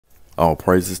All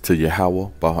praises to Yahweh,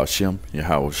 Bahashem,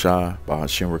 Yahweh Shai,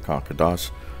 Bahashem Rakah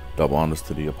Kadash. Double honors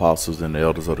to the apostles and the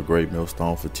elders of the great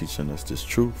millstone for teaching us this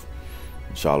truth.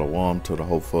 Shalom to the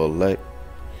hopeful elect.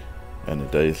 And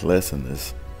today's lesson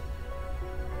is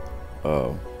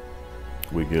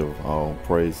we give all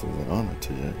praises and honor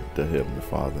to the Heavenly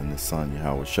Father and His Son,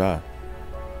 Yahweh Shai.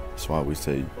 That's why we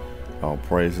say all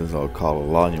praises are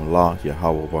called Allah,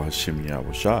 Yahweh, Bahashem,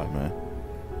 Yahweh Shai, man.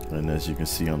 And as you can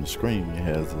see on the screen, he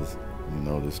has this,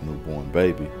 this newborn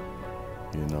baby,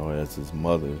 as his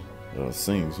mother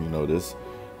sings. This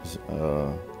has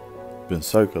been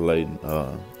circulating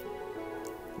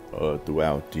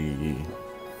throughout the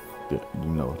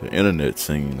internet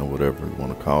scene, or whatever you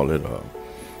want to call it.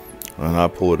 And I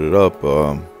pulled it up.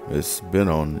 It's been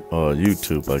on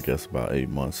YouTube, I guess, about 8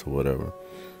 months or whatever.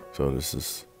 So this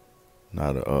is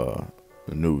not a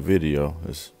new video.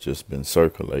 It's just been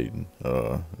circulating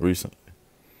recently.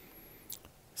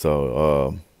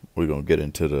 So we're gonna get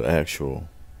into the actual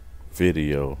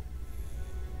video,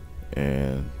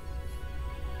 and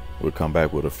we'll come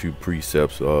back with a few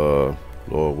precepts, Lord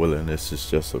willing. This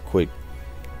is just a quick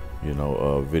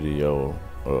video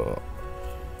to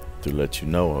let you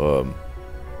know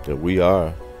that we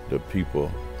are the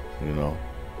people,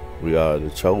 we are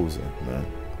the chosen, man,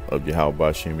 of Yahweh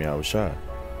Bashem Yahweh Shai.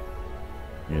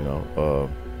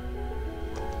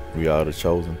 We are the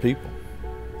chosen people.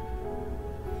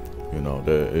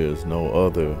 There is no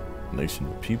other nation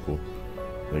of people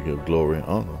that give glory and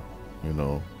honor,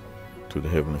 to the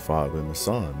Heavenly Father and the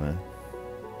Son, man,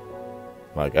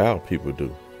 like our people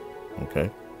do.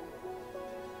 Okay?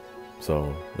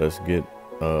 So let's get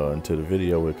into the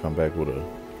video. We'll come back with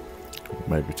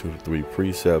maybe 2 to 3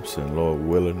 precepts, and Lord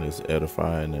willing, is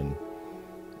edifying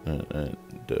and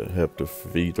to help to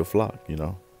feed the flock,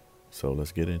 So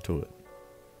let's get into it.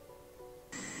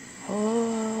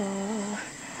 Oh,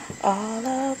 all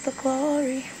of the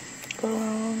glory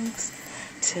belongs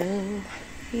to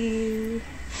you.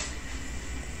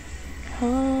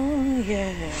 Oh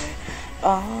yeah,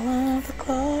 all of the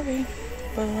glory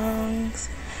belongs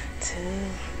to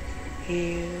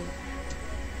you.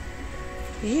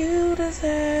 You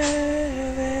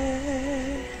deserve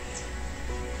it.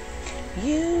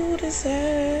 You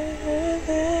deserve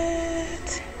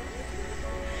it.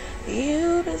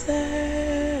 You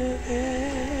deserve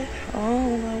it.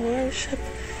 Oh, my worship.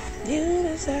 You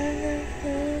deserve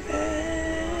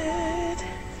it.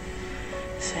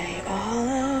 Say, all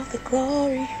of the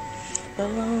glory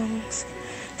belongs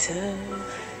to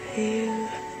you.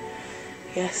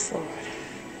 Yes, Lord.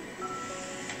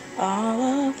 All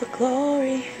of the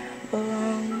glory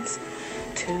belongs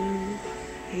to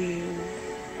you.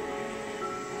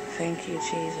 Thank you,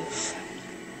 Jesus.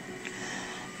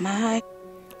 Now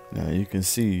you can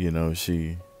see,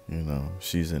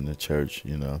 she's in the church,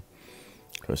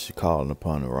 because she's calling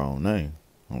upon her own name,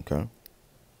 okay?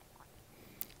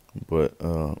 But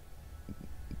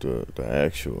the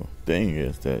actual thing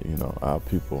is that, our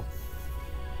people,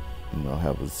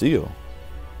 have a zeal,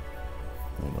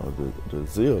 the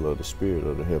zeal of the Spirit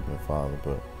of the Heavenly Father.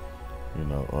 But,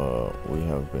 we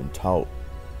have been taught,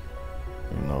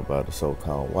 by the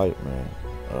so-called white man,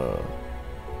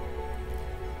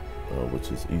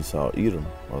 which is Esau Edom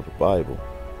of the Bible,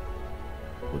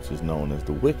 which is known as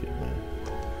the wicked man,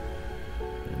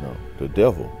 the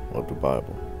devil of the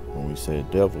Bible. When we say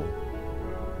devil,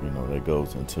 that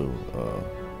goes into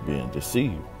being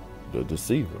deceived, the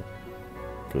deceiver,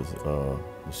 because the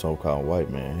so-called white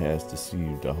man has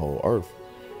deceived the whole earth,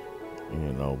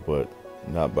 but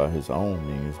not by his own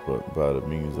means, but by the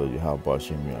means of Yahweh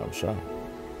Bashem Yahweh Shai.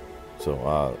 So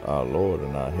our Lord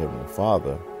and our Heavenly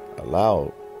Father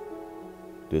allowed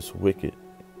this wicked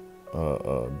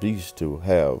beast to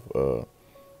have,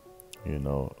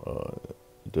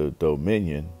 the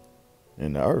dominion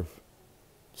in the earth.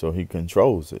 So he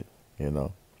controls it,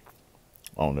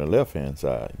 on the left-hand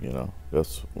side,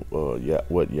 That's what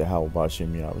Yahweh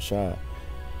Bashem Yahweh Shai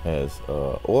has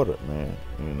ordered, man,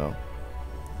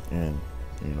 And,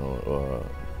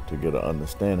 to get an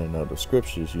understanding of the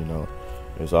scriptures,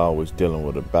 is always dealing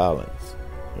with a balance.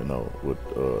 With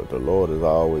the Lord is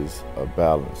always a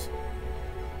balance,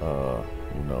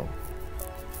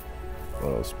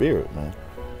 spirit, man.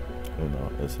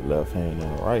 It's the left hand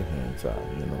and the right hand side,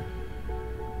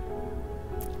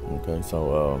 Okay,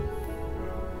 so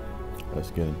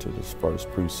let's get into this first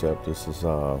precept. This is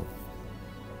I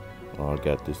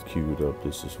got this queued up.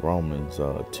 This is Romans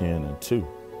 10:2.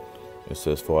 It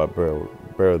says, "For I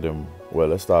bear them." Well,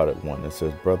 let's start at 1. It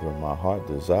says, "Brethren, my heart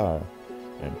desire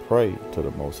and pray to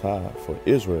the Most High for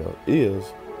Israel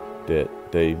is that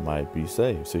they might be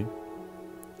saved." See,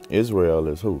 Israel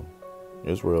is who?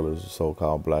 Israel is the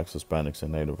so-called blacks, Hispanics,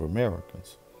 and Native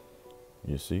Americans.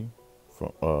 You see,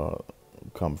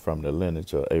 come from the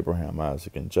lineage of Abraham,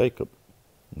 Isaac, and Jacob.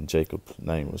 And Jacob's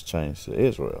name was changed to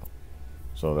Israel.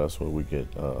 So that's where we get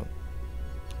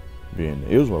being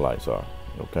the Israelites are.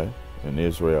 Okay, and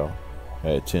Israel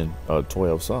had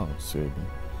 12 sons. Excuse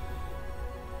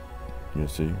me. You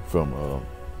see, from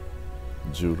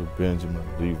Judah, Benjamin,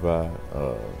 Levi,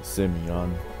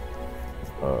 Simeon,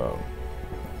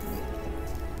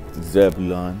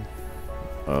 Zebulun,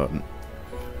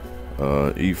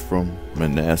 Ephraim,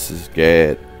 Manasseh,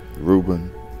 Gad,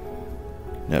 Reuben,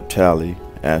 Naphtali,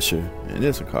 Asher, and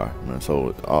Issachar. Man,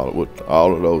 so with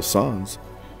all of those sons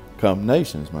come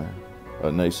nations, man,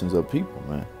 nations of people,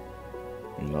 man.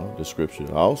 You know, the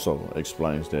scripture also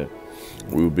explains that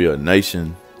we will be a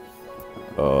nation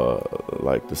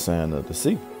like the sand of the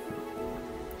sea.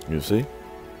 You see?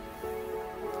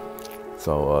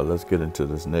 So let's get into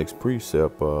this next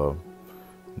precept.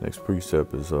 Next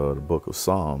precept is the book of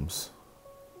Psalms.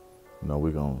 You know,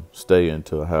 we're going to stay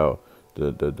into how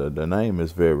the name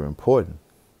is very important.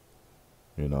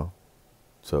 You know?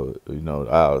 So, you know,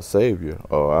 our Savior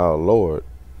or our Lord,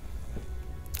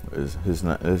 his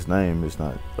name is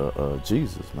not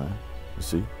Jesus, man. You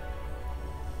see?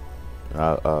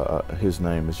 His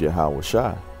name is Yahweh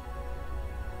Shai.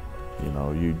 You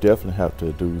know, you definitely have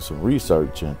to do some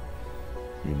research and,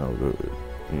 you know,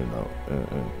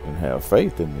 and have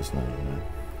faith in this name, man.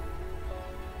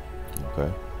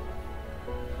 Okay.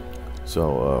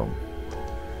 So,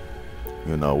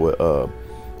 you know what?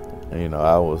 You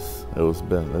know, it's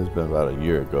been about a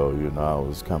year ago. You know, I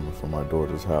was coming from my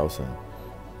daughter's house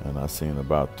and I seen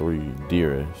about three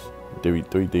deers.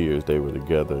 Three deers. They were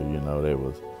together. You know, they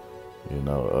was. You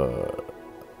know,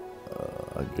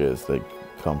 I guess they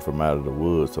come from out of the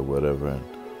woods or whatever,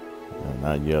 and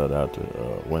I yelled out the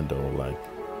window, like,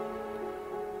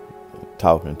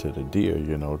 talking to the deer,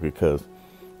 you know, because,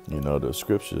 you know, the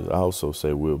scriptures also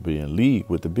say we'll be in league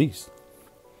with the beast.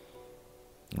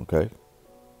 Okay?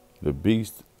 The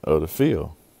beast of the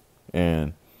field.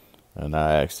 And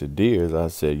I asked the deers, I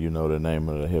said, you know, the name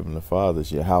of the Heavenly Father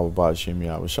is Yahweh Ba'Shem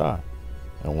Yahweh Shai.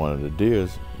 And one of the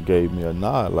deers gave me a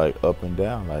nod, like up and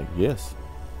down, like yes,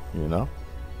 you know.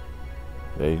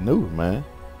 They knew, man.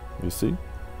 You see,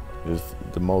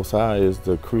 the Most High is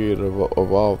the creator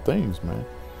of all things, man.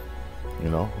 You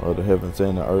know, of the heavens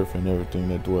and the earth and everything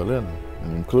that dwell in them,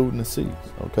 and including the seas.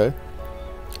 Okay.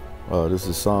 This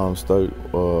is Psalms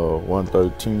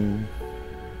 113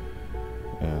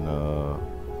 and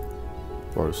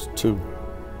verse 2.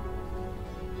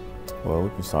 Well,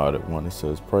 we can start at 1. It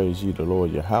says, praise ye the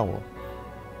Lord Yahweh.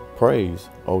 Praise,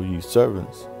 O ye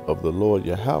servants of the Lord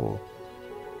Yahweh.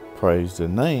 Praise the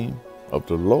name of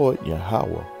the Lord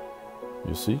Yahweh.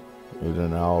 You see? And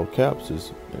in all caps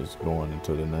is going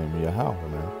into the name of Yahweh,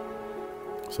 man.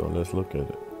 So let's look at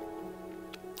it.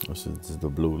 This is the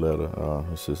blue letter.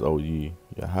 It says, O ye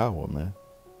Yahweh, man.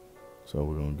 So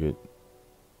we're going to get,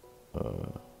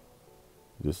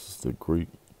 this is the Greek.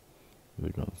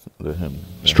 We're going to let him.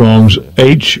 Strong's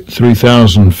H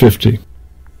 3050.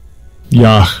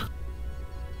 Yah.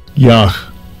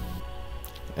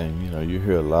 And, you know, you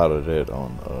hear a lot of that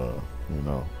on, you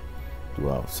know,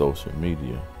 throughout social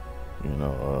media, you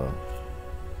know,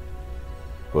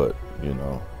 but, you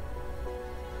know,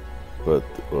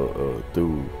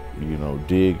 through, you know,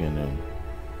 digging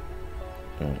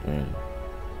and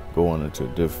going into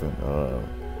different,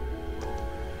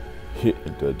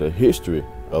 the history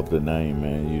of the name,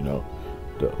 man, you know,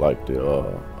 I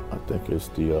think it's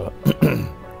the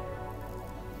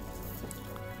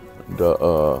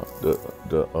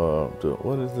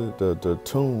what is it, the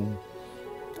tomb,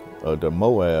 the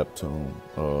Moab tomb,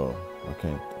 I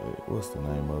can't, what's the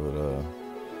name of it,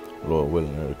 Lord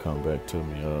willing, it'll come back to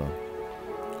me,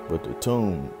 but the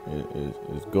tomb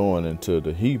is going into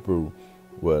the Hebrew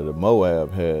where the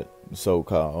Moab had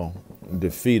so-called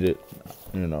defeated,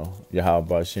 you know, Yahweh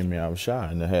Ba'Shem Yahweh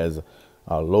Shai, and it has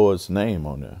our Lord's name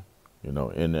on there, you know,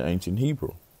 in the ancient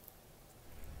Hebrew.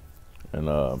 And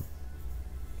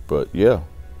but yeah,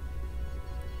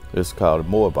 it's called a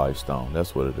Moabite stone.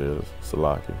 That's what it is,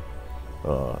 Salaki.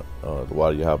 The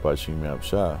water Yahweh Ba'Shem Yahweh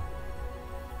Shai.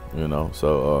 You know,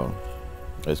 so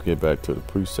let's get back to the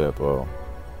precept.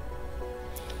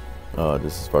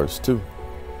 This is verse 2.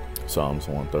 Psalms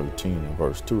 113 and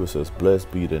verse 2, it says,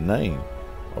 blessed be the name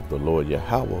of the Lord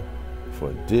Yahweh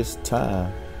for this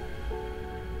time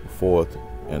forth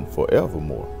and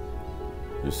forevermore.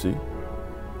 You see,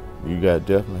 you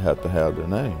definitely have to have the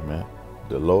name, man.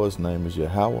 The Lord's name is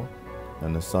Yahweh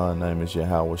and the Son's name is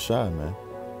Yahweh Shai, man.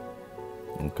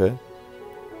 Okay?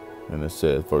 And it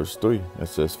says, verse 3, it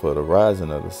says, for the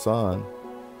rising of the sun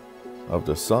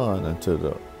unto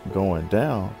the going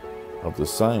down of the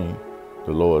same,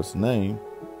 the Lord's name,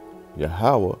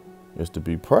 Yahweh, is to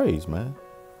be praised, man.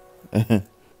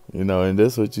 You know, and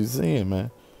that's what you're seeing,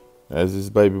 man. As this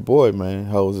baby boy, man,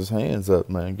 holds his hands up,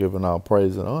 man, giving all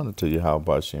praise and honor to Yahweh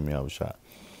B'Shem Yahushua.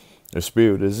 The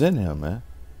Spirit is in him, man.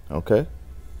 Okay?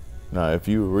 Now, if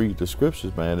you read the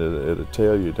scriptures, man, it'll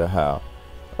tell you to how,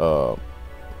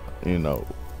 you know,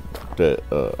 that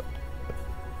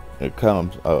it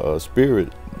comes, a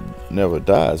spirit never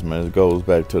dies, man. It goes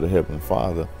back to the Heavenly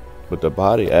Father. But the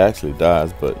body actually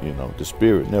dies, but, you know, the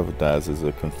spirit never dies. It's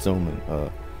a consuming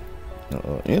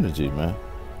energy, man.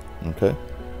 Okay?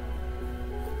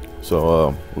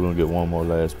 So we're going to get one more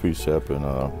last precept, and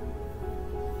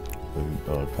we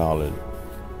call it,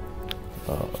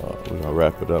 we're going to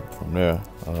wrap it up from there.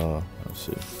 Let's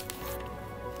see.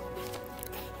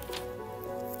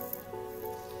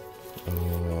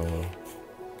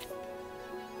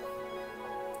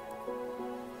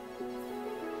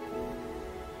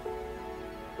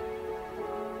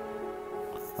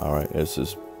 All right, this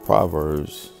is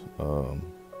Proverbs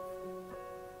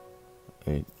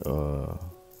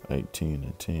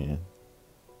 18:10.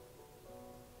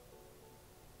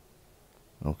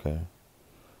 Okay.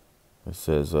 It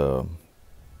says, the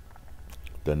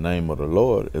name of the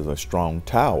Lord is a strong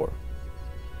tower,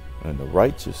 and the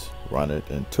righteous runneth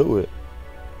into it,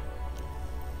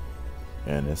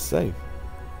 and it's safe.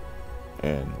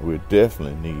 And we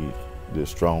definitely need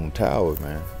this strong tower,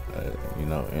 man. You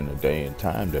know, in the day and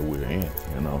time that we're in,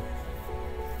 you know,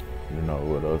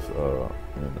 with us,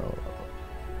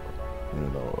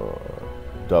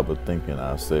 double thinking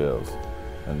ourselves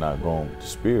and not going with the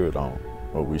Spirit on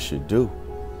what we should do,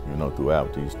 you know,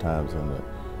 throughout these times in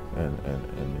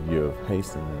the year of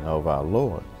hastening of our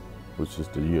Lord, which is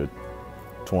the year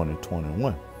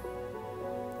 2021,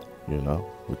 you know,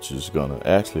 which is going to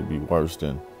actually be worse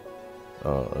than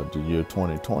the year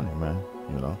 2020, man,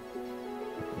 you know.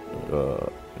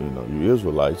 You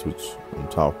Israelites, which I'm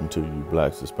talking to you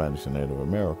blacks, Hispanics, and Native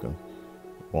Americans,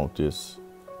 want this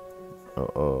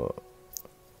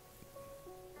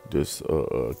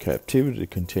captivity to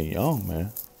continue on,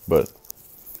 man. But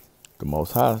the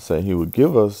Most High said He would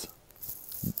give us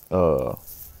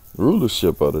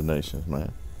rulership of the nations,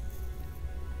 man.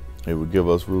 He would give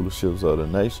us rulerships of the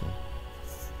nation.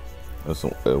 And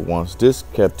so once this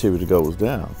captivity goes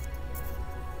down,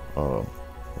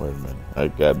 wait a minute,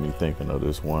 that got me thinking of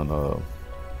this one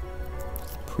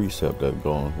precept that's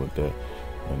going with that,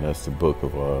 and that's the book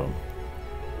of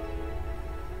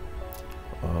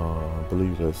I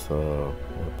believe that's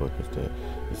what book is that?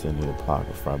 It's in the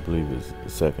Apocrypha. I believe it's the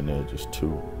second Esdras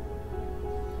 2.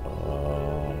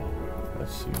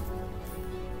 Let's see.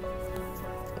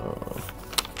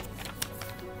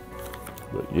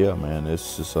 But yeah, man,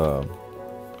 it's just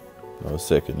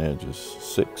second Esdras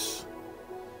 6.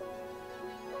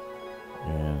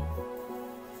 And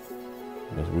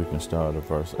as we can start at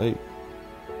verse 8.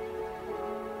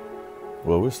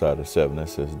 Well, we start at 7. That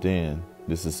says, then,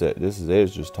 this is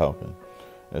Esdras talking.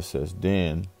 It says,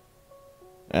 then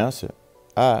answered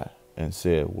I and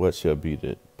said, what shall be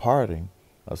the parting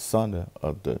asunder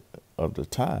of the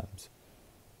times?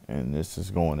 And this is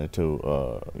going into,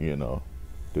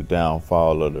 the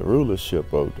downfall of the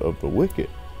rulership of the wicked.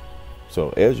 So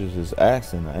Esdras is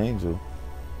asking the angel,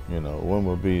 when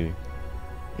will be,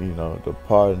 the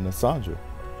parting asunder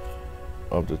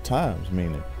of the times,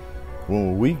 meaning when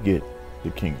will we get the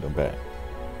kingdom back?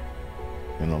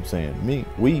 You know what I'm saying?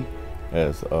 We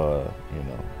as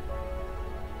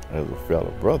as a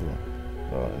fellow brother,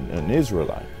 an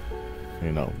Israelite,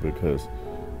 because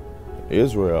the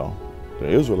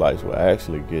Israelites will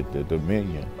actually get the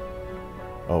dominion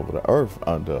over the earth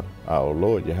under our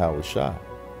Lord Yahweh Shai,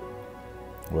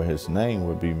 where His name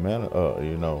would be made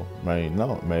known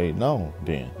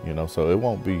then, so it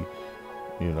won't be,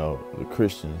 the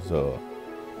Christians, the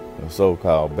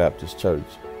so-called Baptist church,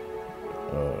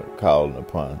 calling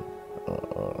upon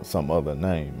some other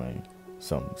name, man,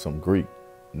 some Greek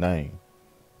name,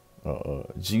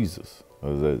 Jesus,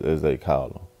 as they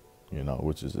call him,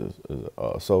 which is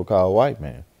a so-called white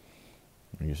man.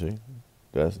 You see,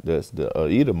 that's the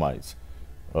Edomites.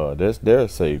 That's their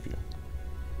savior.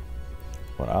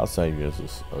 But our savior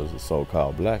is a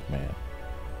so-called black man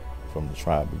from the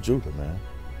tribe of Judah, man.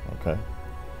 Okay.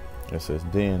 It says,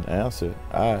 then answered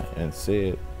I and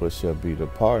said, what shall be the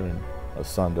parting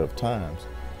asunder of times,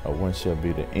 or when shall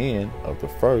be the end of the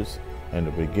first and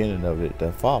the beginning of it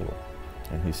that follow?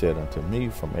 And he said unto me,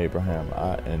 from Abraham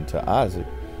and to Isaac,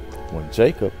 when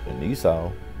Jacob and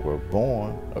Esau were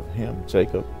born of him,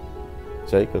 Jacob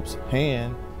Jacob's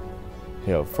hand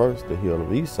held first the heel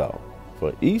of Esau.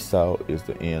 For Esau is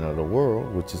the end of the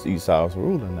world, which is Esau's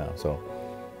ruler now. So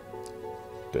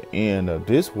the end of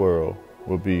this world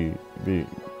will be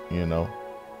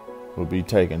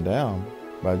taken down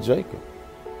by Jacob.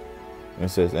 And it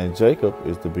says, and Jacob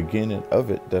is the beginning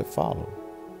of it that followed.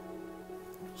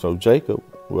 So Jacob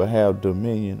will have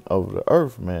dominion over the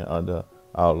earth, man, under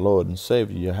our Lord and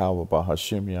Savior, Yahweh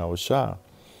Bahashim Yahushua.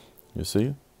 You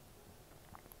see?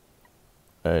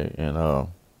 Hey, and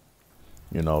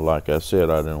like I said,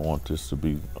 I didn't want this to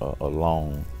be a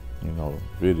long,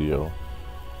 video.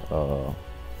 I'm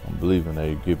believing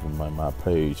they giving my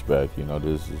page back.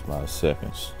 This is my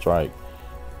second strike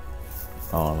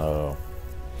on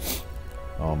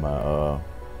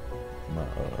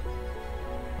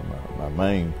my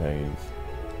main page,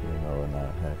 and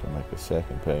I had to make a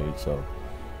second page. So,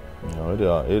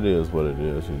 it is what it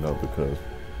is, because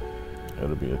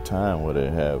it'll be a time where they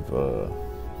have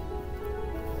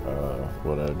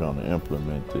where they're going to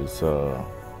implement this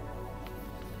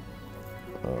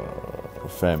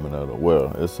famine of the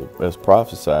world. It's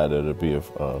prophesied that it'll be a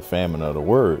famine of the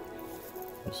word,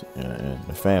 and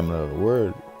the famine of the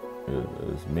word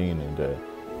is meaning that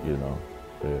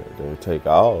they take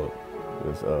all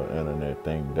this internet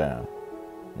thing down.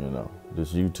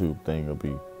 This YouTube thing will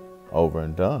be over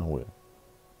and done with.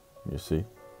 You see,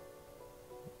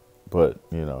 but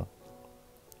that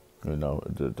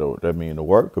means the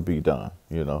work could be done.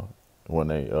 When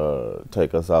they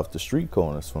take us off the street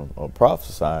corners from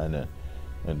prophesying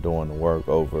and doing the work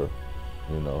over,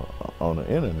 on the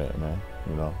internet, man.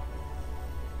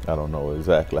 I don't know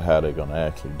exactly how they're gonna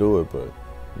actually do it, but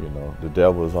the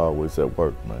devil is always at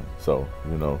work, man. So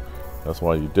that's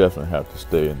why you definitely have to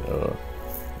stay and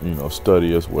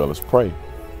study as well as pray.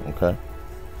 Okay,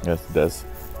 that's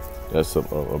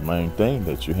a main thing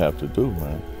that you have to do,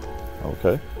 man.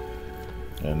 Okay,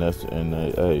 and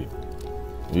hey,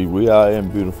 we are in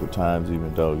beautiful times,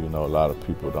 even though a lot of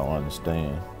people don't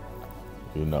understand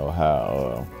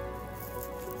how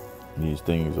these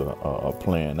things are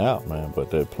playing out, man. But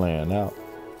they're playing out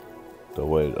the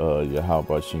way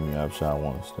Yahweh Shimi Abshai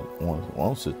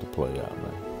wants it to play out,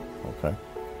 man. Okay,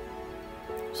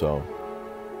 so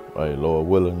hey, Lord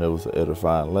willing, it was an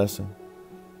edifying lesson.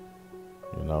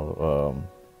 We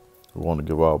want to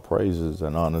give all praises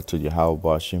and honor to Yahweh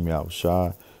Bashim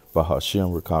Yahushai,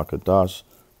 Bahashim Rekakadash.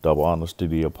 Double honors to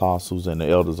the apostles and the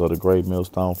elders of the great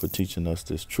millstone for teaching us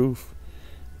this truth.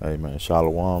 Amen.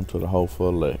 Shalom to the whole for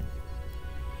elect.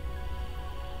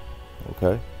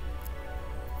 Okay.